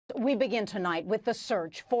We begin tonight with the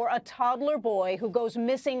search for a toddler boy who goes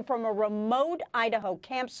missing from a remote Idaho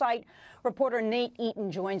campsite. Reporter Nate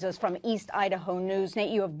Eaton joins us from East Idaho News. Nate,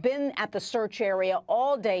 you have been at the search area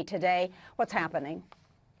all day today. What's happening?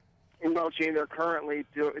 Well, Jane, they're currently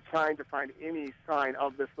trying to find any sign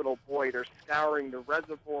of this little boy. They're scouring the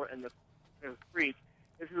reservoir and the creek.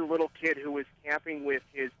 This is a little kid who was camping with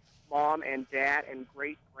his mom and dad and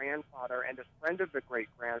great-grandfather and a friend of the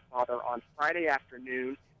great-grandfather on Friday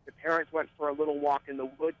afternoon. The parents went for a little walk in the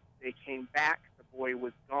woods. They came back. The boy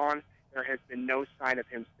was gone. There has been no sign of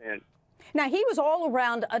him since. Now, he was all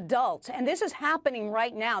around adults, and this is happening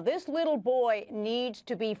right now. This little boy needs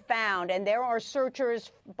to be found, and there are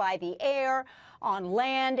searchers by the air, on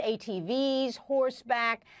land, ATVs,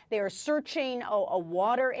 horseback. They are searching a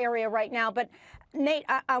water area right now. But, Nate,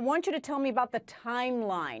 I want you to tell me about the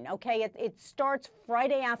timeline, okay? It starts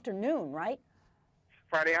Friday afternoon, right?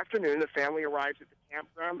 Friday afternoon, the family arrives at the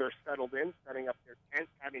campground. They're settled in, setting up their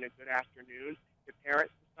tents, having a good afternoon. The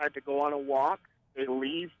parents decide to go on a walk. They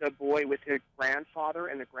leave the boy with his grandfather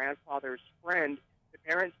and the grandfather's friend. The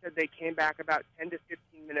parents said they came back about 10 to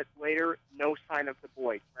 15 minutes later, no sign of the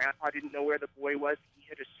boy. Grandpa didn't know where the boy was. He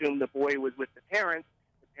had assumed the boy was with the parents.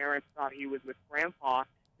 The parents thought he was with Grandpa.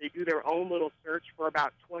 They do their own little search for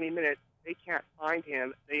about 20 minutes. They can't find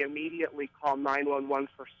him. They immediately call 911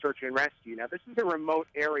 for search and rescue. Now, this is a remote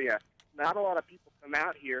area. Not a lot of people come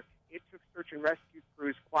out here. It took search and rescue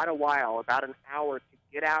crews quite a while, about an hour, to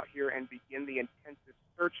get out here and begin the intensive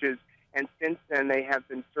searches. And since then, they have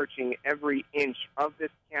been searching every inch of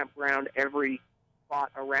this campground, every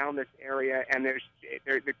spot around this area. And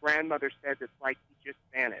the grandmother says it's like he just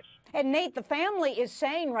vanished. And, Nate, the family is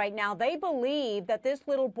saying right now they believe that this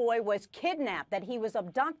little boy was kidnapped, that he was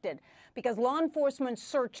abducted, because law enforcement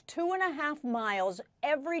searched 2.5 miles,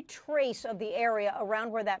 every trace of the area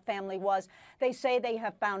around where that family was. They say they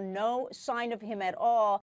have found no sign of him at all.